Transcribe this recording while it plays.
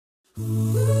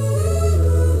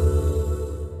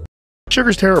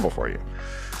sugar's terrible for you.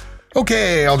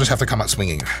 Okay, I'll just have to come out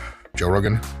swinging. Joe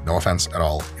Rogan, no offense at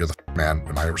all. You're the man,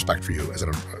 and my respect for you is at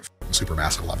a super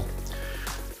massive level.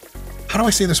 How do I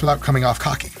say this without coming off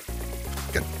cocky?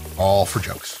 Again, all for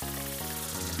jokes.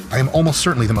 I am almost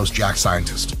certainly the most jacked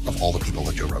scientist of all the people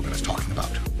that Joe Rogan is talking about.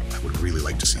 I would really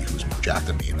like to see who's more jacked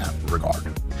than me in that regard.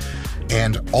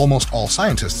 And almost all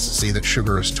scientists say that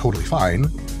sugar is totally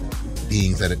fine,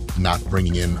 being that it's not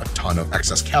bringing in a ton of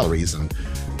excess calories, and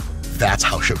that's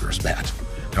how sugar is bad.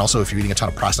 And also, if you're eating a ton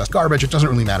of processed garbage, it doesn't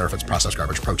really matter if it's processed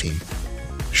garbage, protein,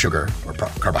 sugar, or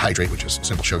carbohydrate, which is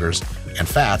simple sugars, and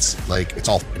fats, like it's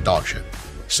all dog shit.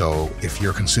 So if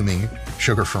you're consuming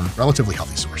sugar from relatively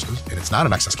healthy sources, and it's not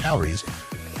in excess calories,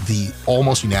 the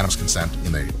almost unanimous consent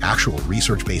in the actual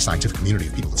research-based scientific community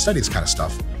of people that study this kind of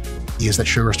stuff is that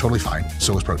sugar is totally fine,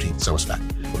 so is protein, so is fat.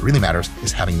 What really matters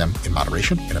is having them in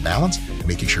moderation, in a balance, and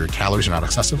making sure calories are not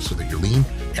excessive so that you're lean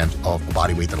and of a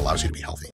body weight that allows you to be healthy.